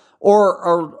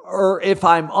 or if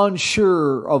I'm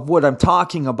unsure of what I'm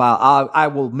talking about, I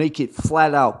will make it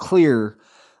flat out clear.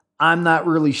 I'm not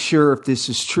really sure if this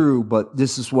is true, but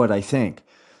this is what I think.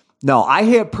 No, I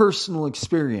have personal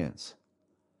experience,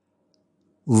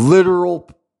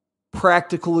 literal,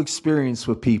 practical experience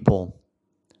with people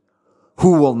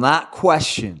who will not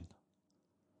question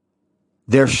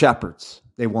their shepherds.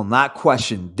 They will not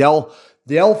question.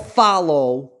 They'll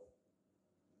follow.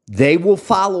 They will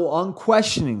follow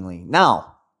unquestioningly.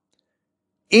 Now,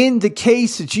 in the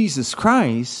case of Jesus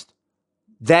Christ,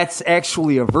 that's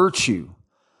actually a virtue.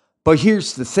 But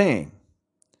here's the thing.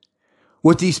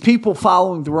 With these people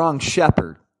following the wrong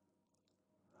shepherd,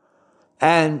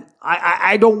 and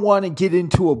I don't want to get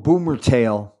into a boomer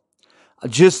tale,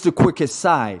 just a quick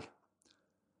aside.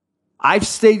 I've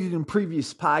stated in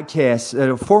previous podcasts that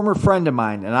a former friend of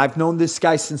mine, and I've known this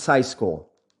guy since high school,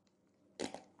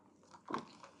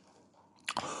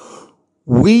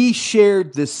 we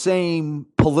shared the same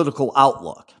political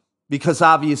outlook because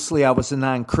obviously I was a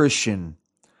non-Christian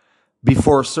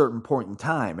before a certain point in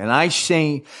time, and I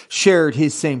shared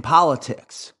his same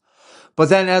politics. But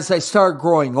then as I started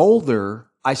growing older,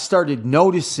 I started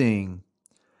noticing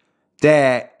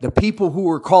that the people who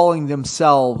were calling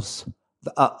themselves,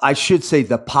 I should say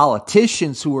the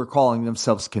politicians who were calling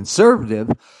themselves conservative,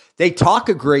 they talk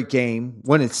a great game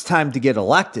when it's time to get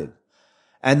elected.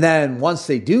 And then once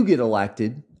they do get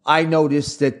elected, I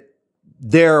noticed that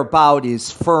they're about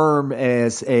as firm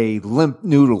as a limp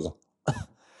noodle.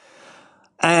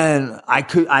 And I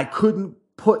couldn't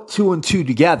put two and two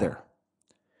together.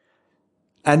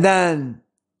 And then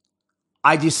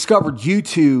I discovered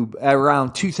YouTube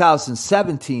around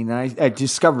 2017. And I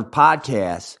discovered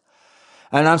podcasts.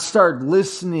 And I started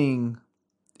listening,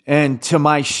 and to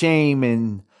my shame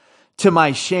and to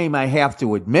my shame, I have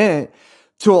to admit,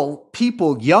 to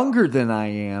people younger than I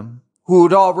am who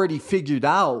had already figured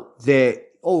out that,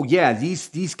 oh yeah,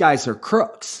 these guys are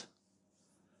crooks.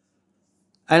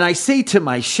 And I say to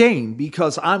my shame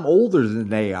because I'm older than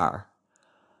they are.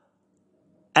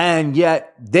 And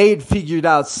yet they had figured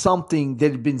out something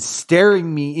that had been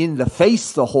staring me in the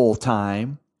face the whole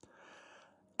time.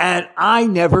 And I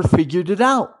never figured it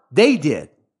out. They did.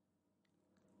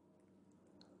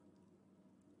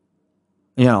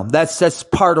 You know, that's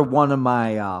part of one of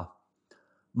my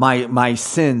my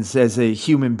sins as a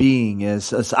human being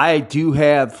is I do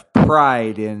have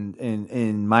pride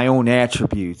in my own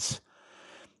attributes.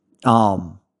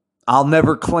 I'll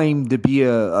never claim to be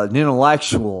an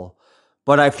intellectual,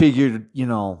 but I figured, you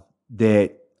know,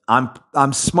 that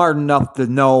I'm smart enough to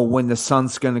know when the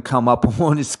sun's going to come up and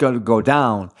when it's going to go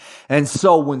down. And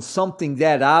so when something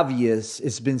that obvious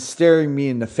has been staring me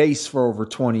in the face for over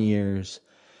 20 years,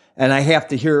 and I have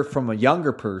to hear it from a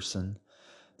younger person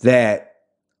that,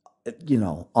 you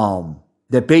know,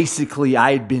 that basically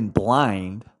I had been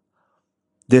blind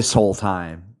this whole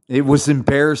time. It was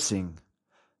embarrassing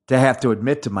to have to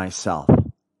admit to myself.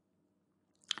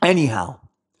 Anyhow,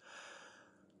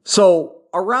 so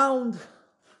around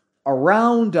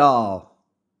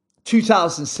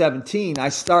 2017,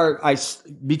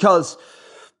 because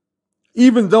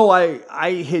even though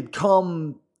I had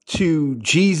come to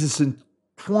Jesus in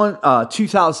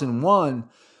 2001,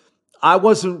 I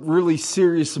wasn't really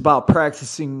serious about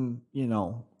practicing, you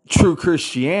know, true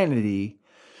Christianity.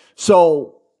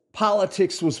 So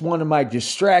politics was one of my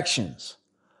distractions.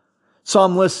 So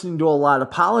I'm listening to a lot of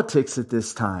politics at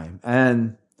this time.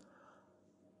 And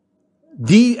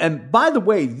by the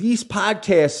way, these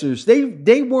podcasters,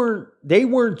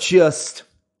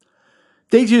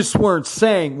 they just weren't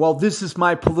saying, well, this is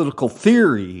my political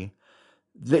theory.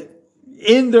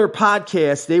 In their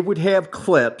podcast, they would have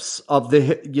clips of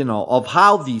of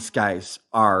how these guys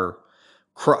are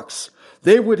crooks.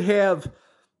 They would have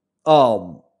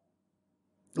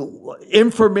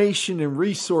information and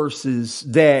resources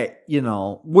that, you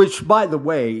know, which, by the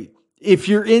way, if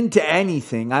you're into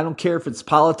anything, I don't care if it's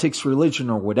politics,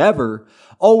 religion, or whatever,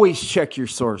 always check your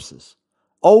sources.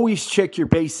 Always check your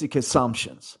basic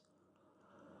assumptions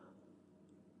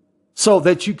so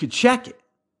that you could check it.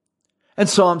 And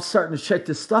so I'm starting to check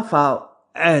this stuff out,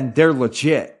 and they're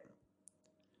legit.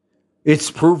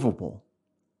 It's provable.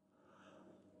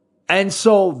 And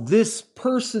so this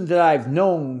person that I've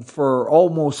known for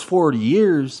almost 40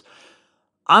 years,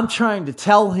 I'm trying to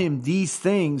tell him these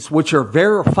things which are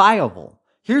verifiable.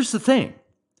 Here's the thing.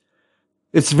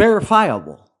 It's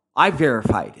verifiable. I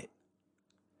verified it.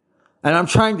 And I'm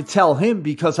trying to tell him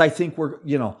because I think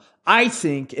I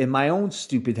think in my own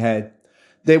stupid head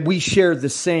that we share the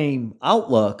same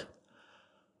outlook.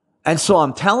 And so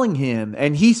I'm telling him,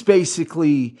 and he's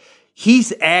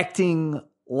acting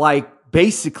like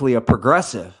basically a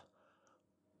progressive.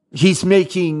 He's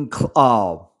making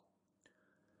claims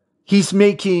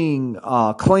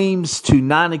to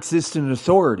non-existent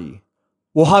authority.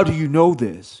 Well, how do you know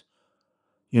this?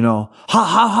 You know,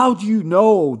 how do you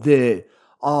know that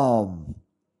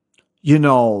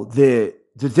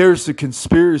that there's a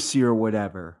conspiracy or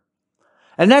whatever?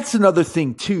 And that's another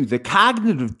thing too. The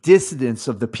cognitive dissonance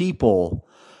of the people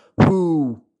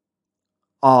who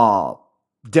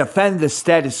defend the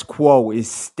status quo is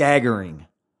staggering.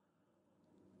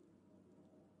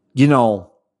 You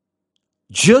know,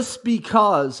 just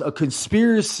because a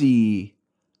conspiracy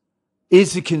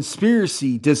is a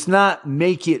conspiracy does not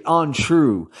make it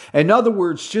untrue. In other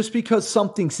words, just because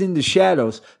something's in the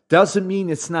shadows doesn't mean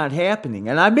it's not happening.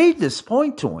 And I made this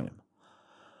point to him.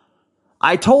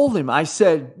 I told him, I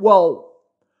said, well,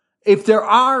 if there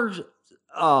are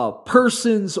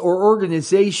persons or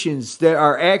organizations that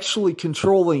are actually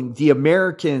controlling the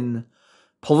American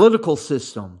political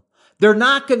system, they're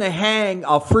not going to hang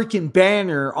a freaking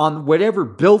banner on whatever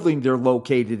building they're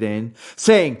located in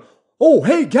saying, oh,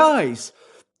 hey guys,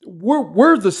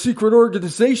 we're the secret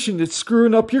organization that's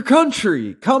screwing up your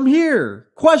country. Come here,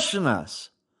 question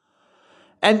us.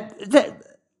 And that,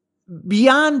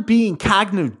 beyond being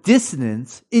cognitive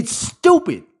dissonance, it's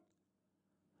stupid.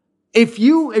 If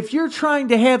you're trying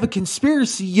to have a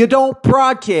conspiracy, you don't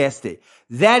broadcast it.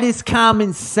 That is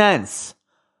common sense.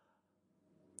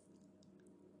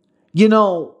 You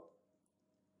know,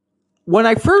 when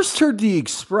I first heard the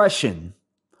expression,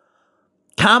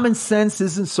 common sense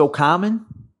isn't so common,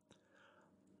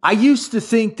 I used to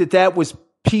think that was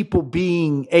people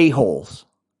being a-holes.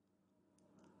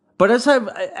 But as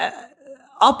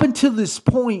up until this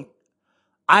point,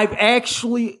 I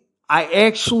actually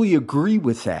agree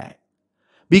with that.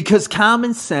 Because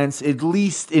common sense, at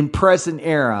least in present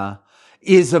era,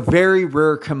 is a very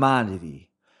rare commodity.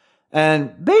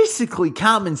 And basically,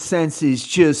 common sense is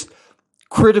just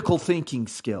critical thinking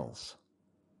skills.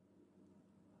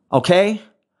 Okay?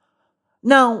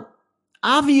 Now,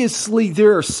 obviously,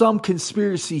 there are some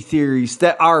conspiracy theories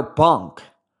that are bunk.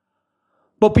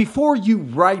 But before you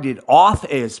write it off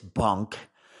as bunk,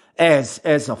 as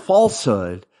a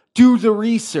falsehood, do the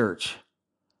research.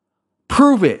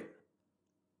 Prove it.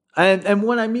 And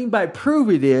what I mean by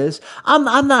prove it is,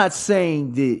 I'm not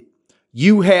saying that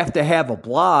you have to have a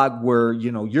blog where,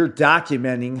 you're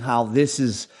documenting how this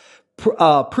is,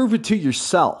 prove it to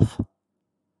yourself.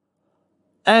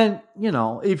 And,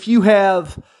 if you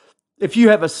have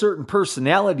a certain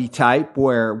personality type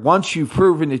where once you've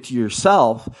proven it to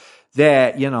yourself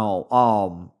that,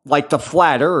 like the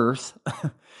flat earth,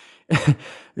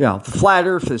 the flat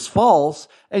earth is false,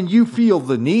 and you feel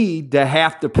the need to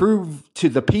have to prove to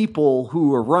the people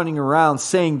who are running around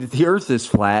saying that the earth is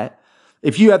flat,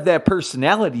 if you have that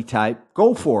personality type,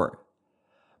 go for it.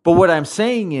 But what I'm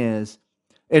saying is,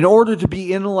 in order to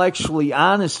be intellectually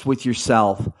honest with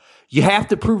yourself, you have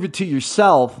to prove it to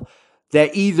yourself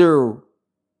that either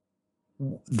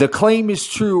the claim is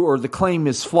true or the claim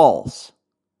is false.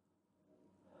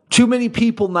 Too many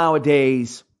people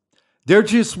nowadays, they're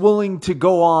just willing to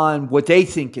go on what they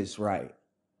think is right.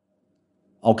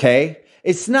 Okay?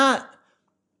 It's not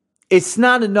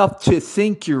enough to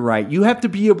think you're right. You have to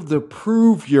be able to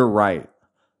prove you're right.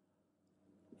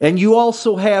 And you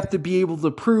also have to be able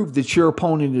to prove that your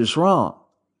opponent is wrong.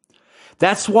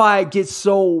 That's why I get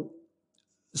so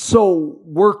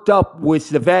worked up with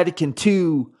the Vatican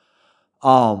II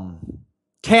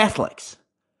Catholics.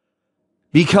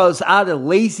 Because out of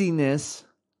laziness,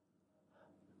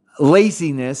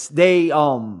 they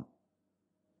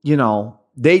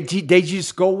they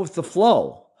just go with the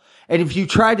flow. And if you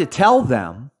try to tell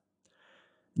them,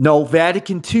 no,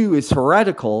 Vatican II is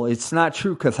heretical, it's not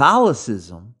true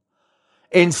Catholicism,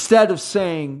 instead of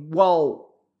saying,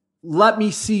 well, let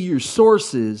me see your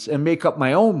sources and make up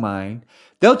my own mind,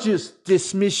 they'll just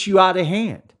dismiss you out of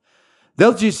hand.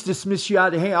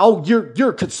 Oh, you're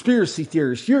a conspiracy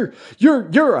theorist. You're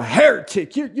a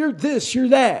heretic. You're this, you're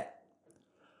that.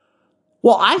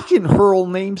 Well, I can hurl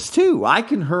names too. I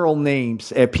can hurl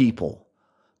names at people.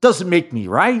 Doesn't make me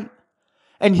right.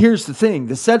 And here's the thing.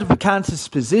 The sedevacantist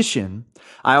position,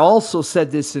 I also said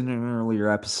this in an earlier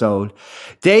episode,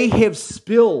 they have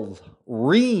spilled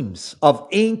reams of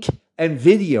ink and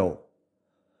video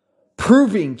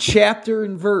proving chapter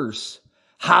and verse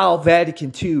how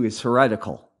Vatican II is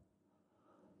heretical.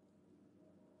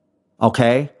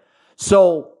 Okay?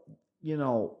 So,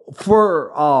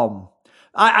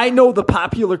 I know the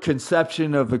popular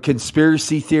conception of a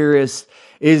conspiracy theorist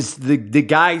is the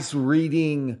guys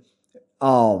reading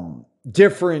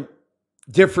different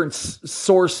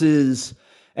sources,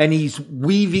 and he's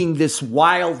weaving this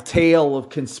wild tale of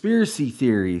conspiracy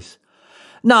theories.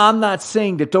 No, I'm not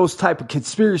saying that those type of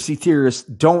conspiracy theorists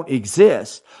don't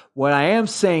exist. What I am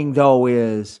saying, though,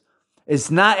 is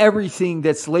not everything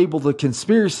that's labeled a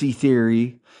conspiracy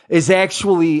theory is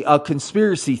actually a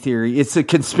conspiracy theory. It's a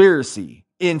conspiracy,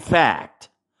 in fact.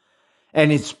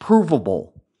 And it's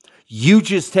provable. You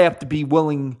just have to be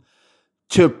willing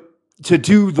to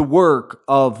do the work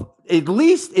of, at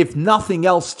least if nothing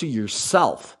else, to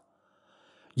yourself.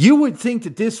 You would think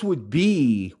that this would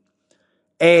be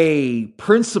a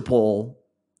principle,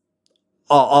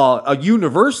 a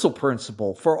universal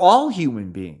principle for all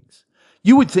human beings.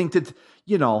 You would think that,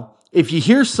 if you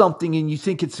hear something and you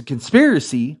think it's a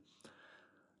conspiracy,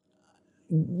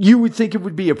 you would think it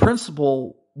would be a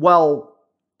principle. Well,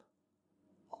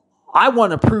 I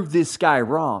want to prove this guy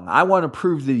wrong. I want to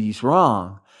prove that he's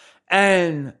wrong.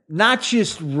 And not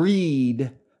just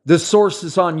read the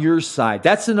sources on your side.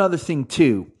 That's another thing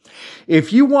too.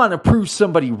 If you want to prove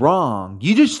somebody wrong,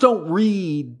 you just don't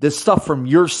read the stuff from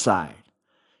your side.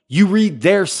 You read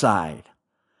their side.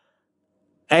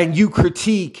 And you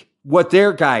critique what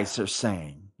their guys are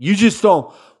saying. You just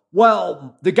don't,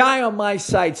 well, the guy on my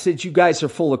side said you guys are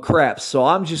full of crap, so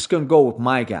I'm just going to go with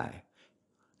my guy.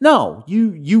 No,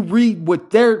 you read what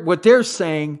they're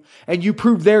saying and you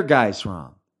prove their guys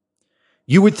wrong.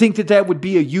 You would think that would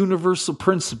be a universal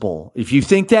principle. If you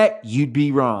think that, you'd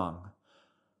be wrong.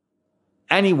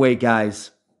 Anyway,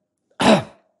 guys, I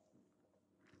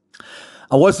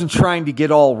wasn't trying to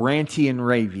get all ranty and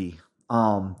ravey.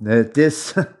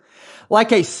 This,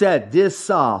 like I said, this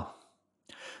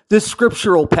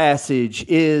scriptural passage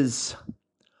is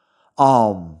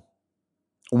one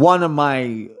of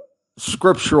my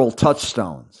scriptural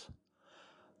touchstones.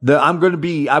 I'm going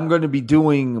to be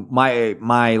doing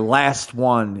my last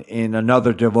one in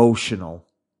another devotional.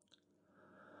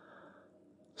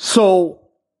 So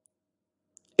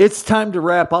it's time to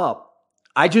wrap up.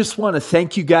 I just want to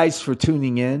thank you guys for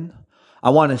tuning in.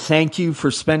 I want to thank you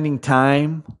for spending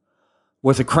time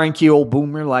with a cranky old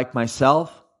boomer like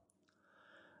myself.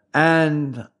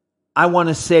 And I want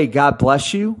to say God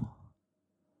bless you.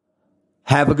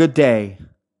 Have a good day,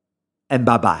 and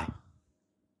bye-bye.